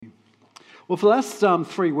Well, for the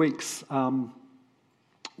last 3 weeks,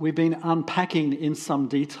 we've been unpacking in some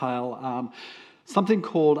detail something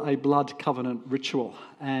called a blood covenant ritual.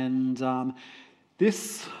 And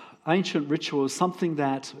this ancient ritual is something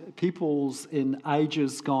that peoples in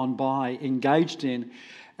ages gone by engaged in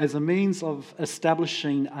as a means of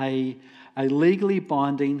establishing a legally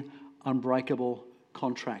binding, unbreakable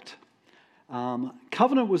contract.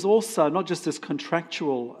 Covenant was also not just this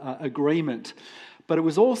contractual agreement, but it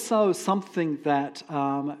was also something that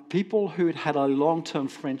people who had had a long-term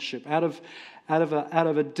friendship, out of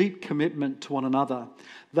a deep commitment to one another,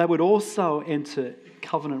 they would also enter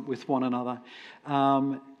covenant with one another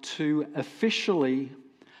to officially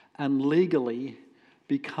and legally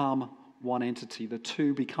become one entity, the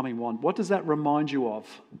two becoming one. What does that remind you of?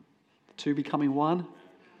 Two becoming one?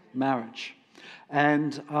 Marriage.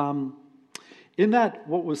 And in that,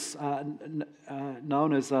 what was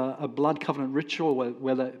known as a blood covenant ritual,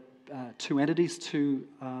 where the two entities, two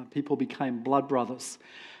people became blood brothers,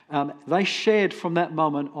 they shared from that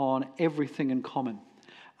moment on everything in common.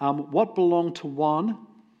 What belonged to one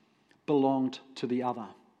belonged to the other.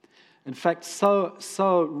 In fact,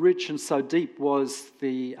 so rich and so deep was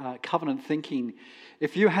the covenant thinking.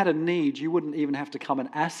 If you had a need, you wouldn't even have to come and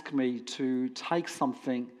ask me to take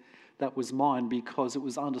something that was mine, because it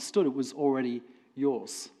was understood it was already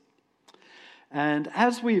yours. And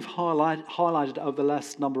as we've highlighted over the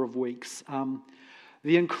last number of weeks,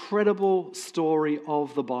 the incredible story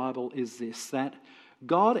of the Bible is this, that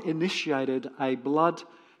God initiated a blood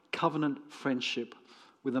covenant friendship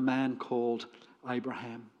with a man called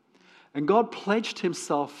Abraham. And God pledged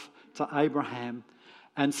himself to Abraham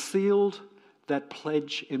and sealed that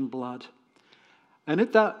pledge in blood. And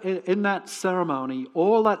in that ceremony,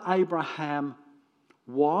 all that Abraham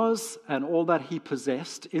was and all that he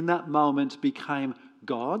possessed in that moment became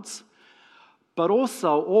God's, but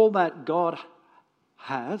also all that God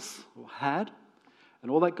has or had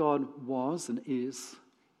and all that God was and is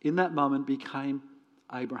in that moment became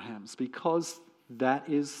Abraham's, because that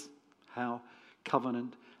is how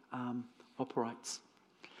covenant operates.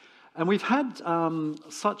 And we've had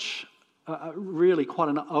such really quite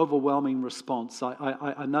an overwhelming response.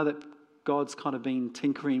 I know that God's kind of been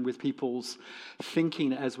tinkering with people's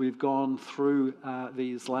thinking as we've gone through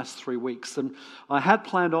these last 3 weeks. And I had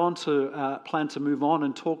planned to move on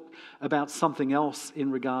and talk about something else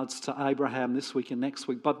in regards to Abraham this week and next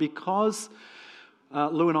week. But because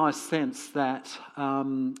Lou and I sense that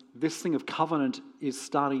this thing of covenant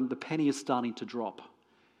the penny is starting to drop.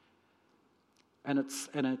 And it's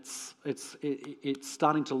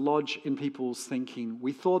starting to lodge in people's thinking.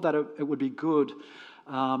 We thought that it would be good,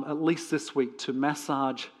 at least this week, to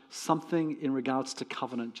massage something in regards to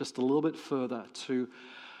covenant just a little bit further to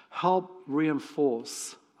help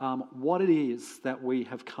reinforce what it is that we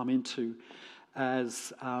have come into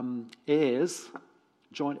as heirs,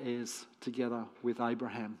 joint heirs together with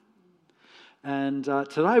Abraham. And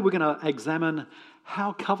today we're going to examine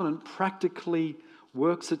how covenant practically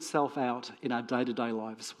works itself out in our day-to-day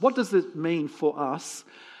lives. What does it mean for us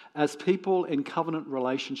as people in covenant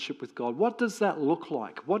relationship with God? What does that look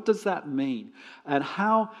like? What does that mean? And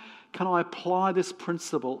how can I apply this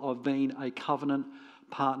principle of being a covenant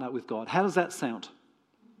partner with God? How does that sound?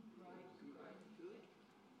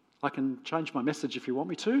 I can change my message if you want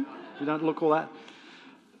me to. You don't look all that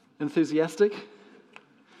enthusiastic.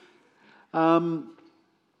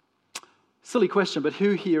 Silly question, but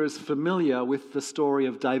who here is familiar with the story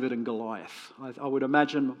of David and Goliath? I would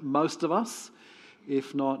imagine most of us,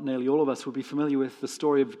 if not nearly all of us, would be familiar with the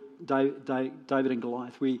story of David and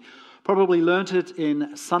Goliath. We probably learnt it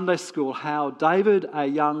in Sunday school, how David, a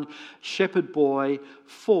young shepherd boy,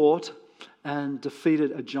 fought and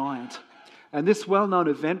defeated a giant. And this well-known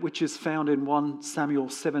event, which is found in 1 Samuel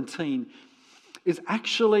 17, is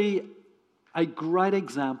actually a great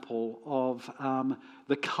example of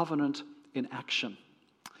the covenant in action.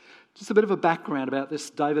 Just a bit of a background about this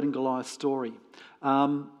David and Goliath story.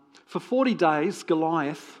 For 40 days,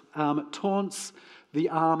 Goliath taunts the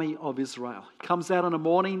army of Israel. He comes out in the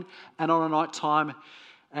morning and on a night time,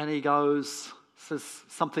 and he says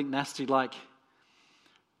something nasty like,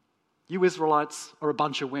 "You Israelites are a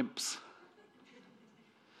bunch of wimps."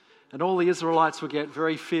 And all the Israelites would get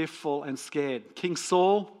very fearful and scared. King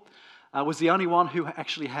Saul was the only one who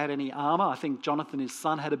actually had any armor. I think Jonathan, his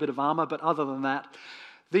son, had a bit of armor, but other than that,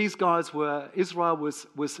 Israel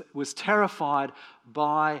was terrified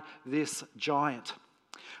by this giant.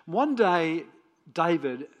 One day,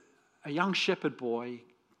 David, a young shepherd boy,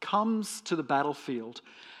 comes to the battlefield.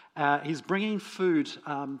 He's bringing food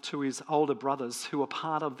to his older brothers who are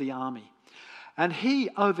part of the army. And he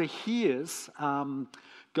overhears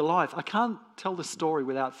Goliath. I can't tell the story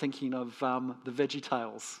without thinking of the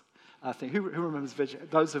VeggieTales thing. Who remembers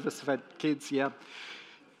those of us who've had kids, yeah.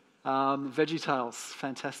 VeggieTales,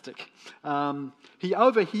 fantastic. He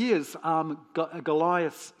overhears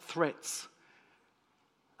Goliath's threats.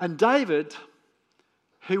 And David,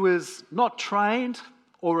 who is not trained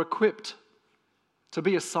or equipped to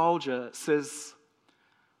be a soldier, says,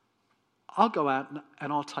 I'll go out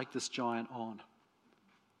and I'll take this giant on.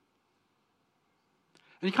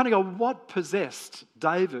 And you kind of go, what possessed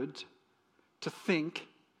David to think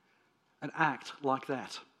and act like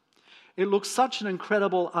that? It looks such an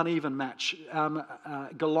incredible, uneven match.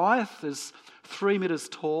 Goliath is 3 meters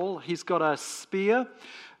tall. He's got a spear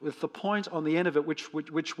with the point on the end of it,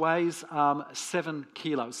 which weighs 7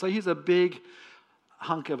 kilos. So he's a big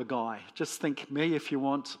hunk of a guy. Just think me if you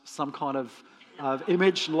want some kind of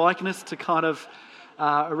image, likeness to kind of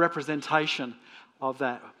a representation of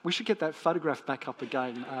that. We should get that photograph back up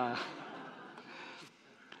again.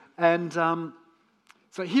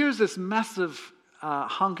 So here's this massive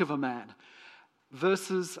hunk of a man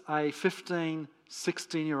versus a 15,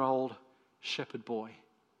 16-year-old shepherd boy.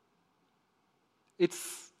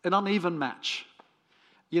 It's an uneven match.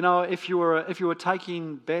 You know, if you were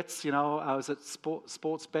taking bets, you know, I was at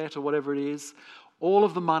sports bet or whatever it is, all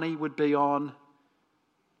of the money would be on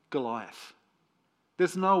Goliath.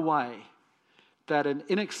 There's no way that an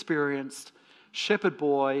inexperienced shepherd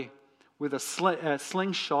boy with a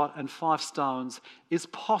slingshot and 5 stones is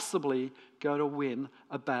possibly going to win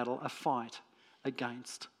a fight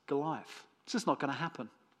against Goliath. It's just not going to happen.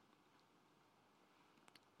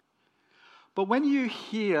 But when you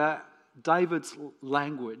hear David's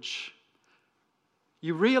language,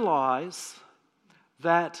 you realize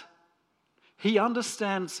that he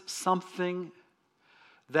understands something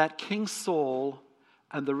that King Saul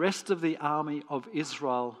and the rest of the army of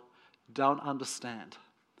Israel don't understand.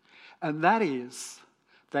 And that is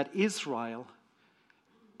that Israel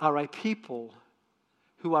are a people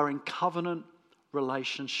who are in covenant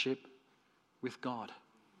relationship with God.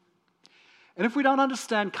 And if we don't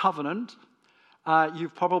understand covenant,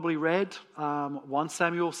 you've probably read 1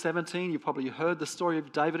 Samuel 17. You've probably heard the story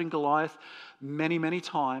of David and Goliath many, many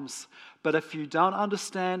times. But if you don't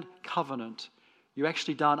understand covenant, you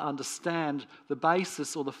actually don't understand the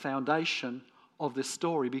basis or the foundation of this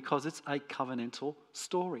story, because it's a covenantal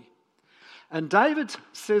story. And David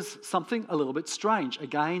says something a little bit strange.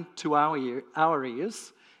 Again, to our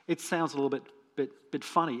ears, it sounds a little bit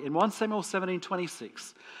funny. In 1 Samuel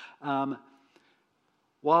 17:26,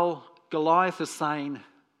 while Goliath is saying,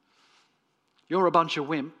 "You're a bunch of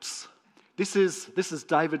wimps," this is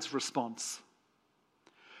David's response.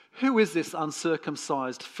 Who is this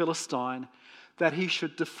uncircumcised Philistine that he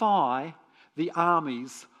should defy the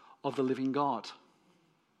armies of the living God?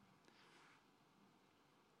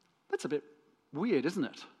 That's a bit weird, isn't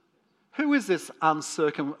it? Who is this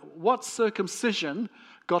What's circumcision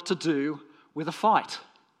got to do with a fight?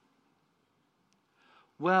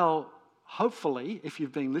 Well, hopefully, if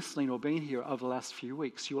you've been listening or been here over the last few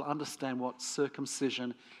weeks, you will understand what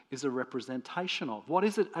circumcision is a representation of. What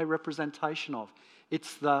is it a representation of?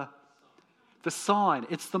 It's the sign.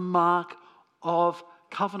 It's the mark of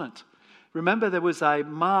covenant. Remember, there was a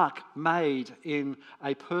mark made in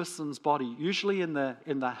a person's body, usually in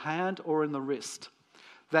the hand or in the wrist,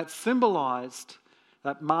 that symbolized,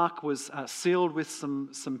 that mark was sealed with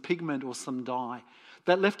some pigment or some dye,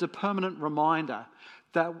 that left a permanent reminder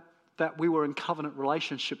that we were in covenant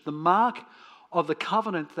relationship. The mark of the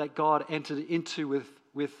covenant that God entered into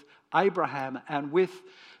with Abraham and with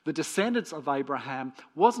the descendants of Abraham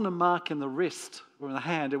wasn't a mark in the wrist or in the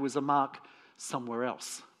hand, it was a mark somewhere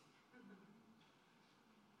else.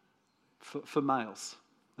 For males,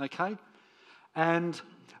 okay? And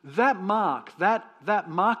that mark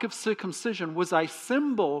of circumcision was a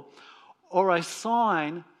symbol or a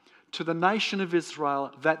sign to the nation of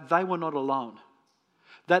Israel that they were not alone,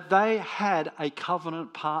 that they had a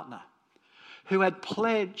covenant partner who had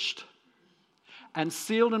pledged and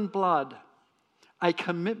sealed in blood a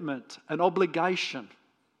commitment, an obligation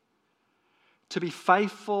to be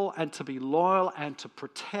faithful and to be loyal and to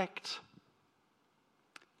protect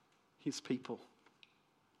his people.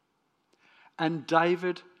 And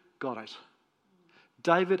David got it.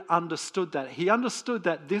 David understood that. He understood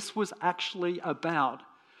that this was actually about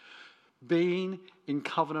being in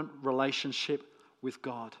covenant relationship with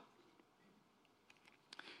God.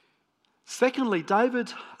 Secondly,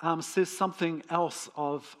 David says something else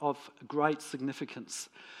of great significance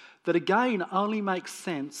that again only makes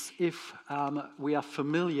sense if we are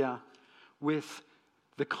familiar with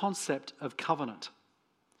the concept of covenant.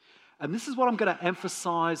 And this is what I'm going to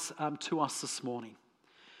emphasize to us this morning.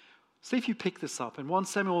 See if you pick this up. In 1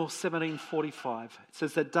 Samuel 17:45, it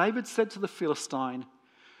says that David said to the Philistine,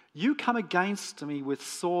 "You come against me with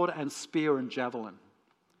sword and spear and javelin,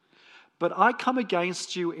 but I come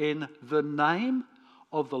against you in the name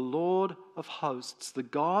of the Lord of hosts, the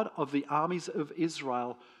God of the armies of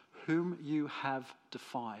Israel, whom you have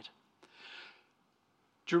defied."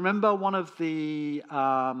 Do you remember one of the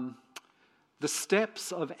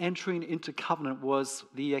steps of entering into covenant was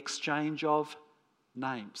the exchange of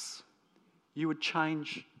names? You would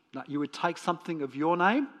take something of your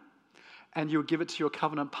name and you would give it to your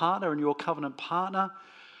covenant partner, and your covenant partner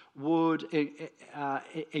would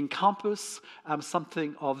encompass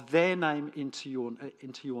something of their name into your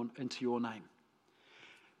name.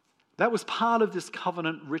 That was part of this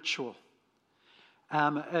covenant ritual.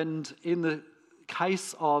 And in the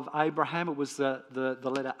case of Abraham, it was the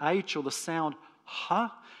letter H, or the sound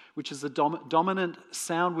Ha, which is the dominant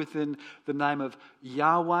sound within the name of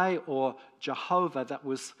Yahweh or Jehovah, that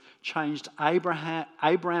was changed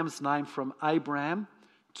Abraham's name from Abram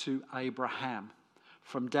to Abraham,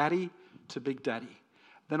 from daddy to big daddy.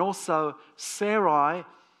 Then also Sarai,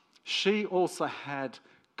 she also had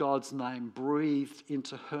God's name breathed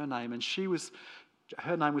into her name, and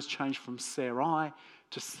her name was changed from Sarai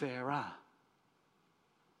to Sarah.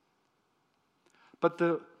 But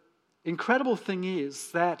the incredible thing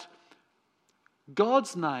is that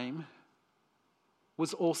God's name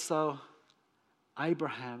was also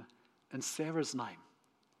Abraham and Sarah's name.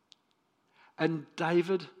 And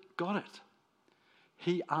David got it.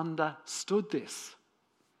 He understood this.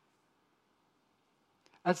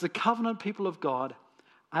 As the covenant people of God,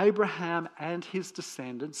 Abraham and his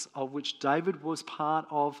descendants, of which David was part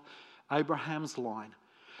of Abraham's line,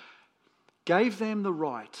 gave them the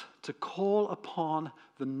right to call upon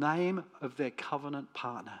the name of their covenant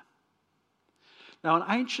partner. Now, in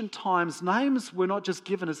ancient times, names were not just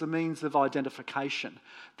given as a means of identification.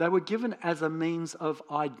 They were given as a means of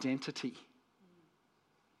identity.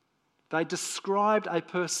 They described a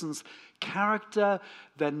person's character,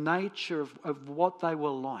 their nature, of what they were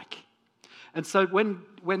like. And so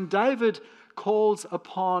when David calls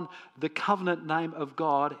upon the covenant name of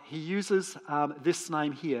God, he uses this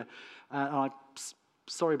name here. I'm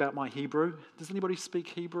sorry about my Hebrew. Does anybody speak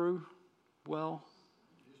Hebrew well?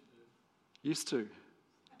 Used to.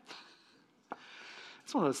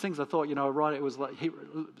 It's one of those things I thought, it was like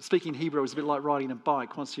speaking Hebrew was a bit like riding a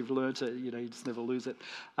bike. Once you've learned it, you just never lose it.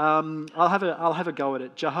 I'll have a go at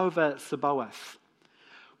it. Jehovah Sabaoth,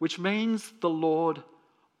 which means the Lord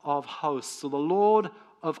of hosts, or the Lord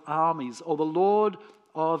of armies, or the Lord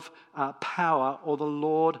of power, or the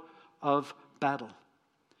Lord of battle.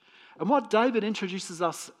 And what David introduces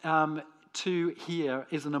us to here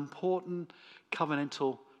is an important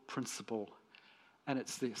covenantal principle, and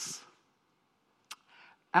it's this: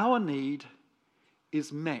 our need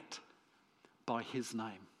is met by his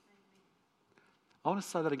name. I want to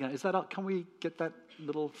say that again. Can we get that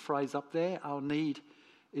little phrase up there? Our need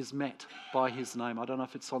is met by his name. I don't know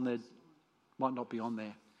if it's on there. Might not be on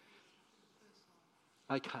there.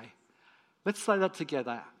 Okay. Let's say that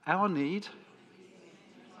together. Our need.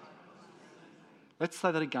 Let's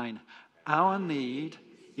say that again. Our need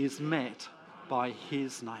is met by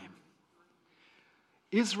his name.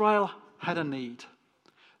 Israel had a need.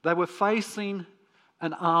 They were facing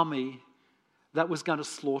an army that was going to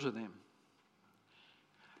slaughter them.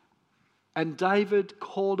 And David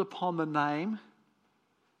called upon the name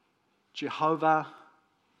Jehovah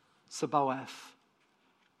Sabaoth.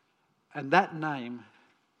 And that name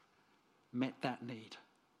met that need.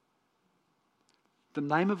 The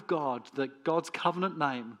name of God, God's covenant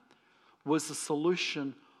name, was the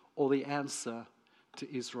solution or the answer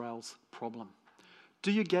to Israel's problem.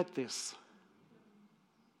 Do you get this?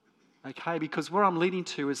 Okay, because where I'm leading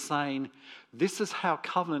to is saying this is how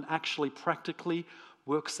covenant actually practically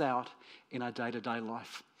works out in our day-to-day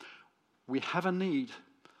life. We have a need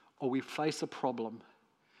or we face a problem,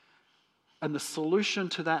 and the solution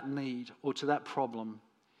to that need or to that problem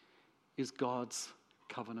is God's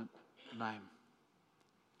covenant name.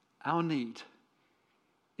 Our need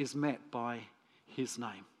is met by his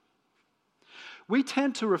name. We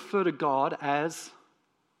tend to refer to God as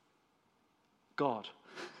God.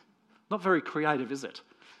 Not very creative, is it?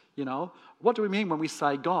 What do we mean when we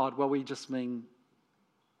say God? Well, we just mean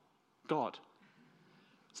God.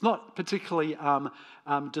 It's not particularly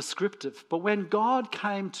descriptive. But when God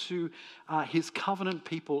came to his covenant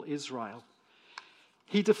people, Israel,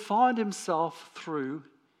 he defined himself through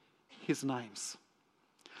his names.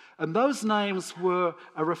 And those names were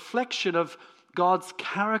a reflection of God's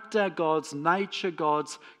character, God's nature,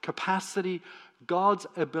 God's capacity, God's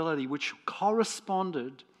ability, which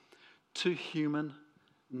corresponded to human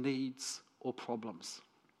needs or problems.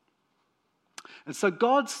 And so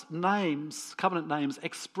God's names, covenant names,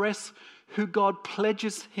 express who God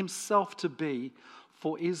pledges himself to be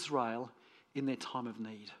for Israel in their time of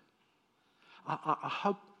need. I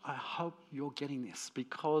hope you're getting this,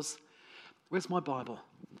 because where's my Bible?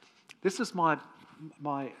 This is my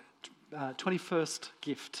 21st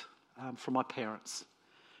gift from my parents,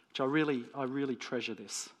 which I really treasure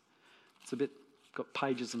this. It's a bit got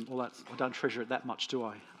pages and all that. I don't treasure it that much, do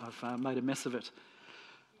I? I've made a mess of it.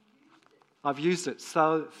 I've used it.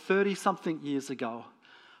 So 30-something years ago,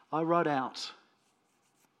 I wrote out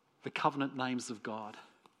the covenant names of God.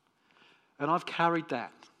 And I've carried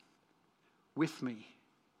that with me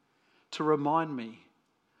to remind me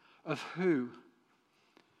of who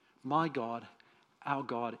my God, our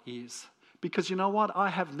God, is. Because you know what? I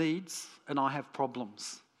have needs and I have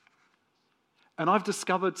problems. And I've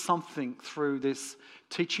discovered something through this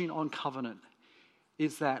teaching on covenant,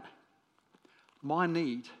 is that my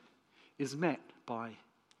need is met by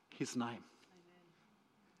his name. Amen.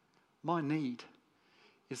 My need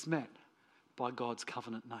is met by God's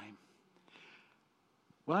covenant name.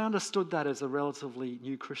 When I understood that as a relatively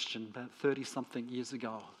new Christian about 30-something years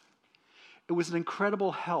ago, it was an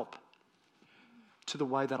incredible help to the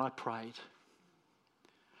way that I prayed.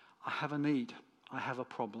 I have a need. I have a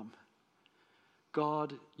problem.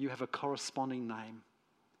 God, you have a corresponding name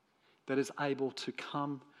that is able to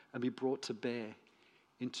come and be brought to bear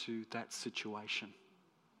into that situation.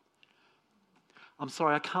 I'm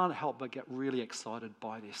sorry, I can't help but get really excited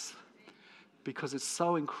by this, because it's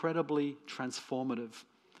so incredibly transformative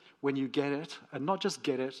when you get it, and not just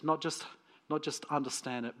get it, not just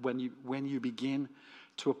understand it, when you begin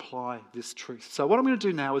to apply this truth. So what I'm going to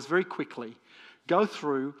do now is very quickly go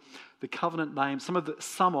through the covenant names, some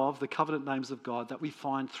of the covenant names of God that we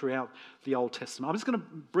find throughout the Old Testament. I'm just going to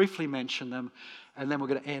briefly mention them, and then we're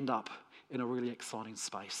going to end up in a really exciting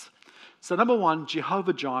space. So number one,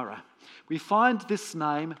 Jehovah Jireh. We find this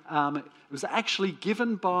name, it was actually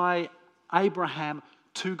given by Abraham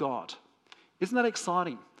to God. Isn't that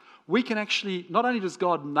exciting? We can actually, not only does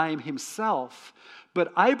God name himself,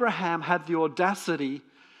 but Abraham had the audacity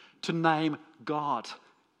to name God.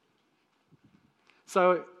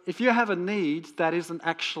 So if you have a need that isn't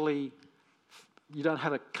actually,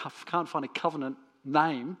 can't find a covenant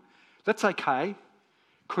name, that's okay.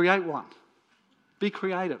 Create one. Be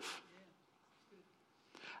creative.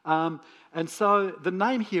 And so the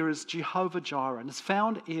name here is Jehovah Jireh, and it's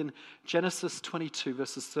found in Genesis 22,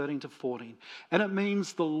 verses 13 to 14. And it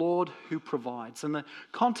means the Lord who provides. And the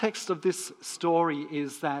context of this story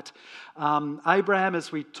is that Abraham,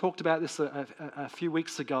 as we talked about this a few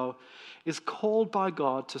weeks ago, is called by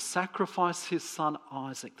God to sacrifice his son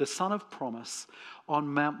Isaac, the son of promise, on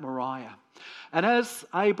Mount Moriah. And as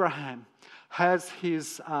Abraham has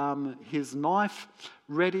his knife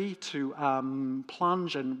ready to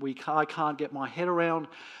plunge, and I can't get my head around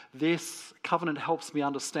this. Covenant helps me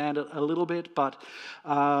understand it a little bit, but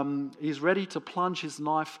he's ready to plunge his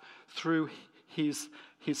knife through his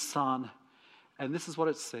son. And this is what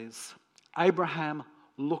it says. Abraham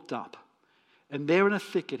looked up, and there in a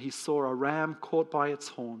thicket he saw a ram caught by its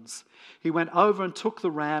horns. He went over and took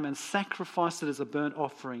the ram and sacrificed it as a burnt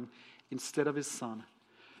offering instead of his son.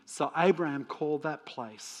 So Abraham called that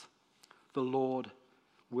place, the Lord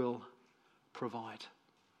will provide.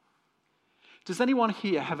 Does anyone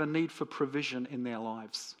here have a need for provision in their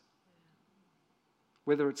lives?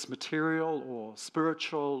 Whether it's material or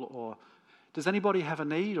spiritual, or does anybody have a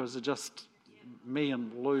need, or is it just me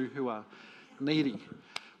and Lou who are needy?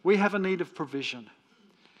 We have a need of provision.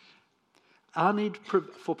 Our need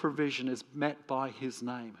for provision is met by his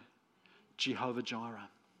name, Jehovah Jireh.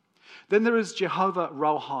 Then there is Jehovah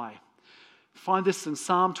Rohi. Find this in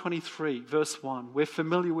Psalm 23, verse 1. We're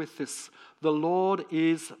familiar with this. The Lord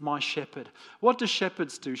is my shepherd. What do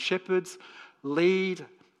shepherds do? Shepherds lead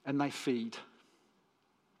and they feed.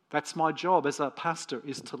 That's my job as a pastor,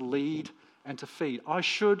 is to lead and to feed. I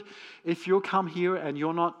should, if you come here and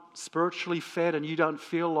you're not spiritually fed and you don't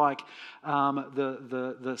feel like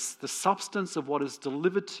the substance of what is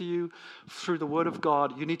delivered to you through the Word of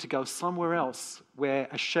God, you need to go somewhere else where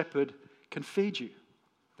a shepherd can feed you.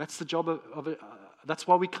 That's the job of it. That's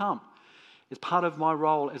why we come. It's part of my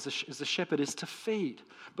role as a shepherd is to feed,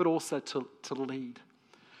 but also to lead.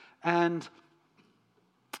 And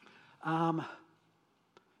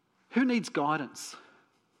who needs guidance?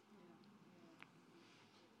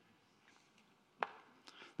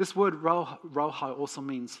 This word rohi also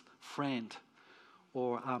means friend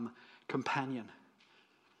or companion.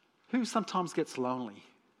 Who sometimes gets lonely?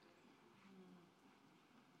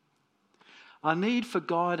 Our need for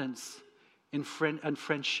guidance and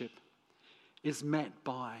friendship is met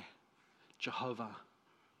by Jehovah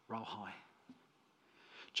Rohi.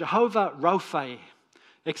 Jehovah Rophe,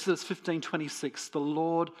 Exodus 15:26, the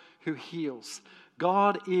Lord who heals.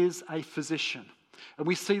 God is a physician. And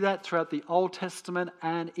we see that throughout the Old Testament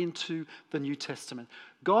and into the New Testament.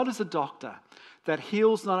 God is a doctor that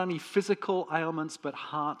heals not only physical ailments but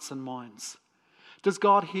hearts and minds. Does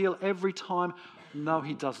God heal every time? No,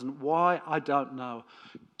 he doesn't. Why? I don't know.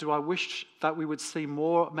 Do I wish that we would see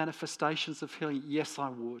more manifestations of healing? Yes, I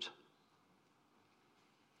would.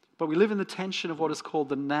 But we live in the tension of what is called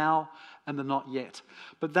the now and the not yet.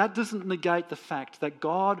 But that doesn't negate the fact that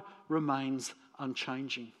God remains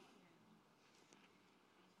unchanging.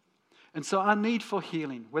 And so our need for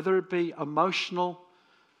healing, whether it be emotional,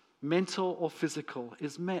 mental, or physical,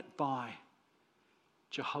 is met by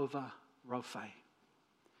Jehovah Rophe.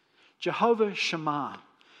 Jehovah Shammah.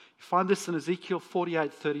 You find this in Ezekiel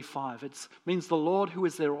 48:35. It means the Lord who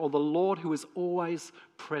is there, or the Lord who is always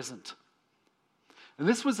present. And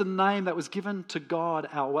this was a name that was given to God,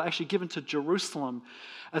 or actually given to Jerusalem,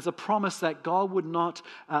 as a promise that God would not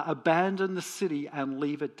abandon the city and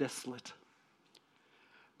leave it desolate.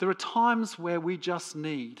 There are times where we just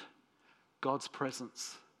need God's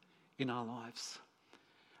presence in our lives.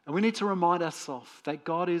 And we need to remind ourselves that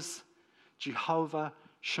God is Jehovah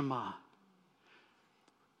Shammah.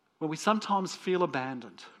 When we sometimes feel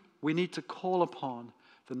abandoned, we need to call upon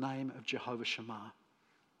the name of Jehovah Shammah.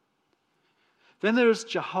 Then there is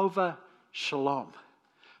Jehovah Shalom.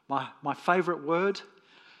 My favorite word.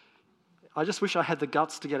 I just wish I had the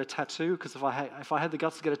guts to get a tattoo, because if I had the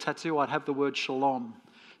guts to get a tattoo, I'd have the word shalom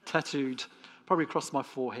tattooed probably across my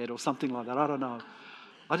forehead or something like that. I don't know.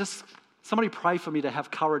 Somebody pray for me to have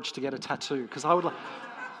courage to get a tattoo, because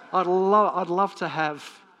I'd love to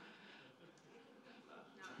have.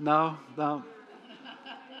 No.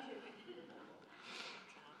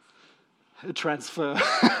 A transfer.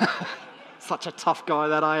 Such a tough guy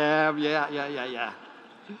that I am. Yeah.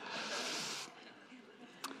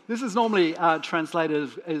 This is normally translated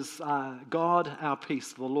as God our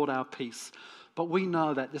peace, the Lord our peace. But we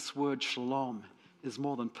know that this word shalom is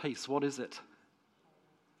more than peace. What is it?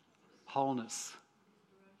 Wholeness.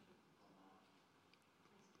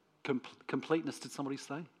 Completeness, did somebody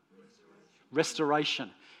say? Restoration.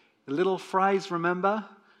 The little phrase, remember?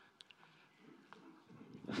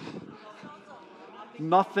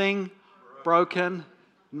 Nothing broken,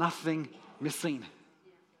 nothing missing.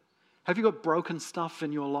 Have you got broken stuff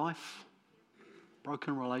in your life?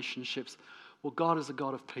 Broken relationships? Well, God is a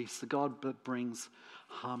God of peace, the God that brings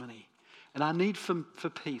harmony. And our need for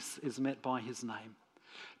peace is met by his name.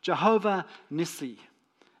 Jehovah Nissi,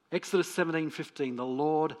 Exodus 17:15, the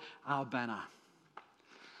Lord our banner.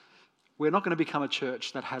 We're not going to become a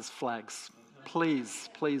church that has flags. Please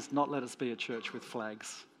not let us be a church with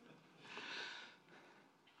flags.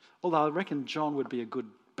 Although I reckon John would be a good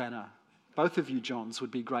banner. Both of you Johns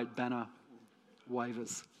would be great banner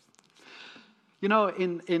wavers. You know,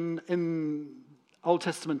 in Old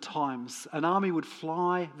Testament times, an army would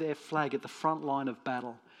fly their flag at the front line of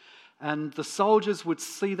battle. And the soldiers would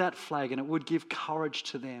see that flag, and it would give courage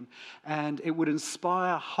to them. And it would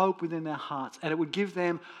inspire hope within their hearts. And it would give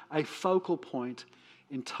them a focal point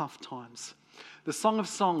in tough times. The Song of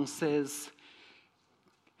Songs says,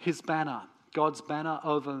 his banner, God's banner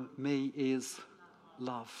over me is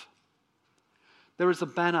love. There is a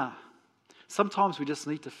banner. Sometimes we just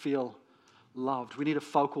need to feel loved. We need a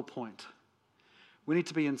focal point. We need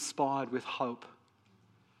to be inspired with hope.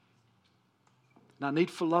 And our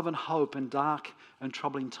need for love and hope in dark and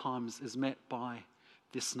troubling times is met by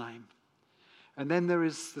this name. And then there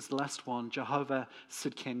is this last one, Jehovah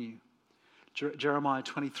Sidkenu. Jeremiah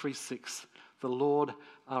 23:6, the Lord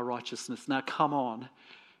our righteousness. Now come on.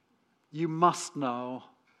 You must know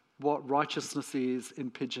what righteousness is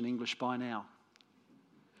in Pidgin English by now.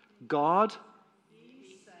 God.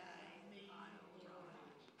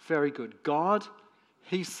 Very good. God,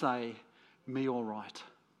 he say, me all right.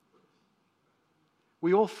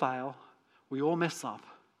 We all fail. We all mess up.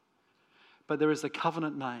 But there is a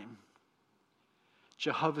covenant name,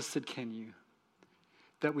 Jehovah Sidkenu,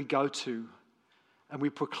 that we go to and we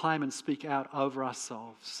proclaim and speak out over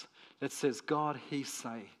ourselves that says, God, he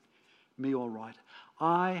say, me all right.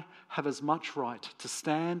 I have as much right to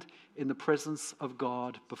stand in the presence of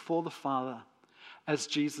God before the Father as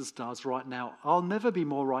Jesus does right now. I'll never be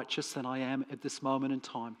more righteous than I am at this moment in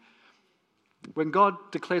time. When God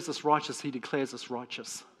declares us righteous, he declares us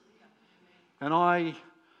righteous. And I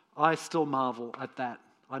still marvel at that.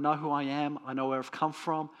 I know who I am. I know where I've come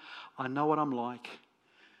from. I know what I'm like.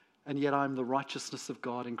 and yet I'm the righteousness of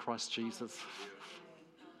God in Christ Jesus.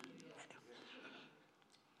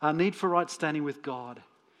 Our need for right standing with God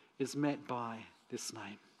is met by this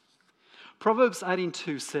name. Proverbs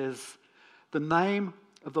 18:2 says, "The name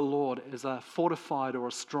of the Lord is a fortified or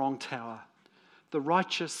a strong tower. The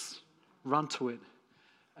righteous run to it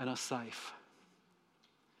and are safe."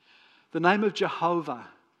 The name of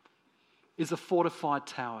Jehovah is a fortified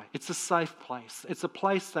tower. It's a safe place. It's a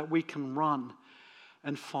place that we can run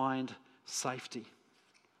and find safety.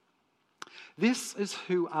 This is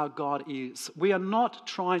who our God is. We are not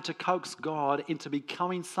trying to coax God into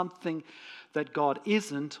becoming something that God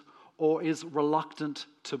isn't or is reluctant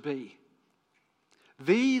to be.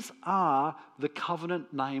 These are the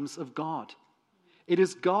covenant names of God. It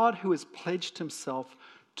is God who has pledged himself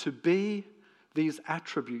to be these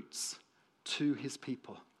attributes to his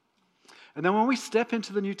people. And then when we step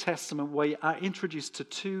into the New Testament, we are introduced to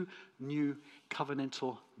two new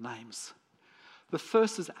covenantal names. The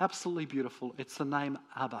first is absolutely beautiful. It's the name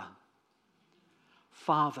Abba,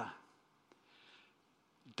 Father,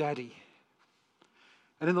 Daddy.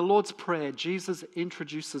 And in the Lord's Prayer, Jesus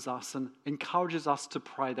introduces us and encourages us to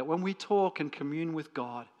pray that when we talk and commune with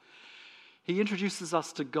God, he introduces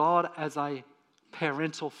us to God as a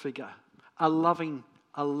parental figure, a loving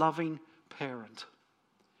parent.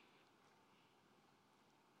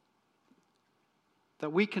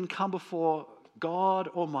 That we can come before God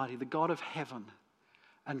Almighty, the God of heaven,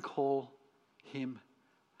 and call him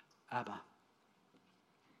Abba.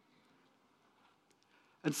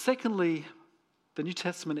 And secondly, the New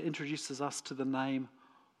Testament introduces us to the name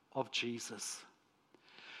of Jesus.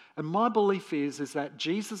 And my belief is that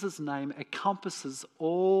Jesus' name encompasses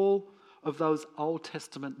all of those Old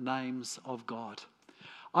Testament names of God.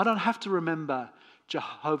 I don't have to remember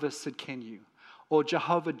Jehovah Tsidkenu or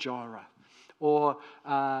Jehovah Jireh or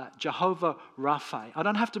Jehovah Rapha. I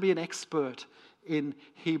don't have to be an expert in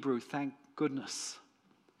Hebrew, thank goodness.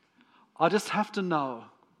 I just have to know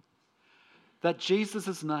that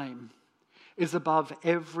Jesus' name is above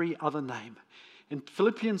every other name. In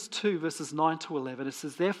Philippians 2, verses 9 to 11, it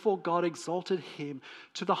says, "Therefore God exalted him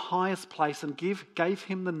to the highest place and gave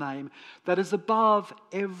him the name that is above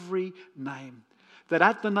every name, that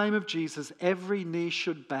at the name of Jesus every knee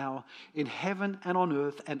should bow in heaven and on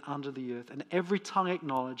earth and under the earth, and every tongue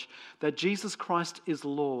acknowledge that Jesus Christ is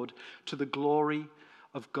Lord, to the glory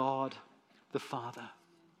of God the Father."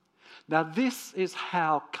 Now this is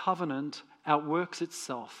how covenant outworks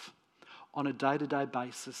itself on a day-to-day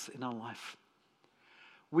basis in our life.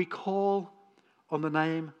 We call on the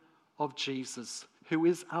name of Jesus, who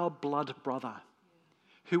is our blood brother,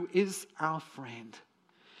 who is our friend.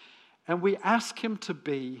 And we ask him to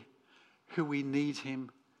be who we need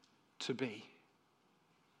him to be.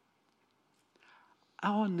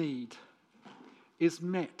 Our need is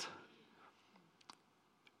met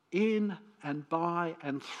in and by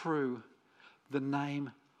and through the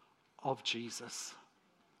name of Jesus.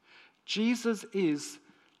 Jesus is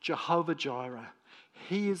Jehovah Jireh.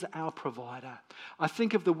 He is our provider. I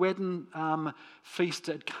think of the wedding feast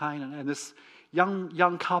at Canaan, and this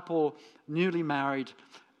young couple, newly married,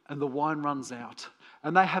 and the wine runs out,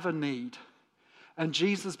 and they have a need. And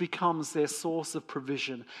Jesus becomes their source of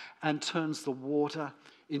provision and turns the water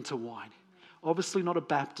into wine. Obviously not a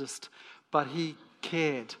Baptist, but he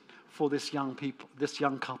cared for this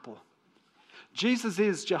young couple. Jesus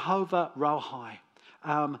is Jehovah Rohi.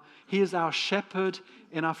 He is our shepherd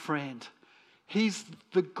and our friend. He's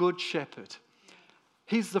the good shepherd.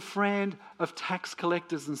 He's the friend of tax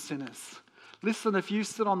collectors and sinners. Listen, if you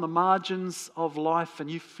sit on the margins of life and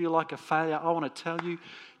you feel like a failure, I want to tell you,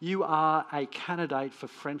 you are a candidate for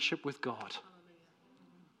friendship with God.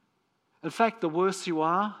 In fact, the worse you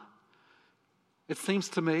are, it seems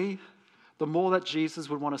to me, the more that Jesus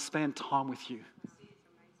would want to spend time with you.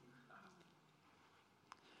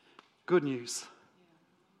 Good news.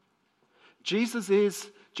 Jesus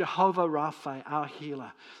is Jehovah Rapha, our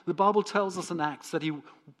healer. The Bible tells us in Acts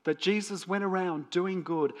that Jesus went around doing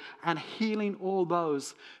good and healing all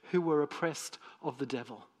those who were oppressed of the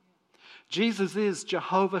devil. Jesus is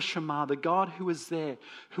Jehovah Shammah, the God who is there,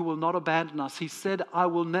 who will not abandon us. He said, "I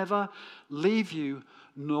will never leave you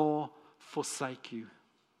nor forsake you."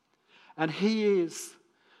 And he is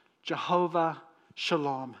Jehovah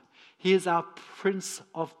Shalom. He is our Prince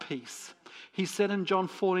of Peace. He said in John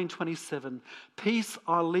 14:27, "Peace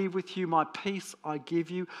I leave with you, my peace I give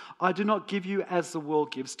you. I do not give you as the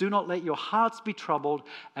world gives. Do not let your hearts be troubled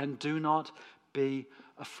and do not be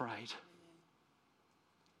afraid."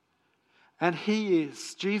 And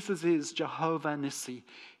Jesus is Jehovah Nissi.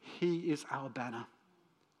 He is our banner.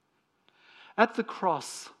 At the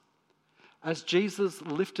cross, as Jesus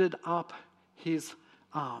lifted up his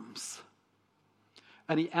arms.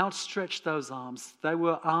 And he outstretched those arms. They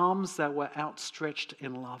were arms that were outstretched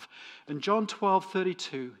in love. In John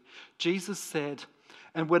 12:32, Jesus said,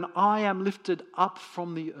 "And when I am lifted up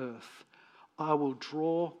from the earth, I will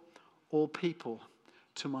draw all people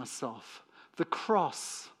to myself." The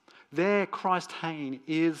cross, there Christ hanging,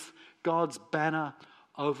 is God's banner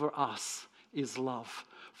over us, is love.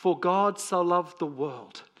 For God so loved the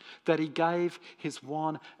world that he gave his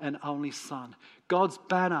one and only Son. God's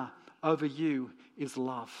banner over you is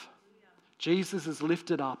love. Jesus is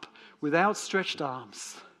lifted up with outstretched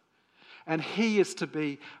arms, and he is to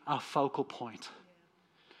be our focal point.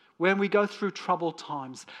 When we go through troubled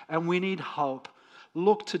times and we need hope,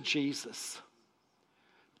 look to Jesus.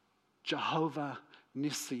 Jehovah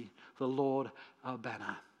Nissi, the Lord our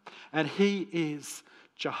banner. And he is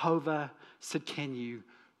Jehovah Sidkenu,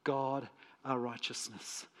 God our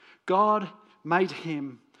righteousness. God made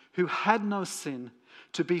him who had no sin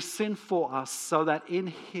to be sin for us, so that in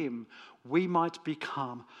him we might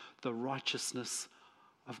become the righteousness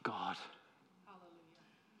of God.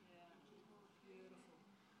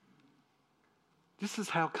 This is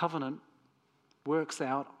how covenant works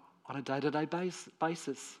out on a day-to-day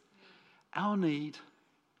basis. Our need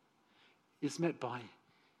is met by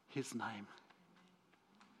his name.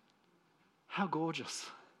 How gorgeous.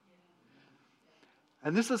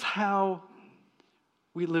 And this is how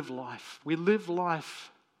we live life. We live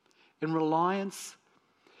life in reliance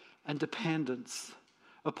and dependence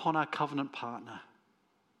upon our covenant partner.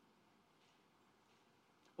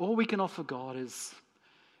 All we can offer God is,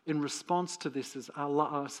 in response to this, is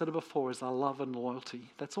I said it before, is our love and loyalty.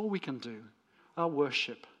 That's all we can do. Our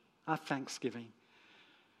worship, our thanksgiving.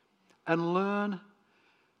 And learn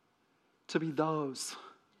to be those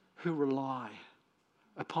who rely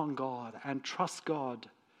upon God and trust God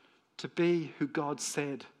to be who God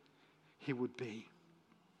said he would be.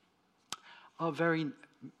 Our very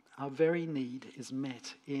need is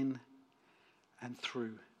met in and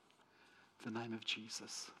through the name of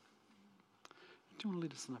Jesus. Do you want to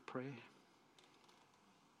lead us in a prayer?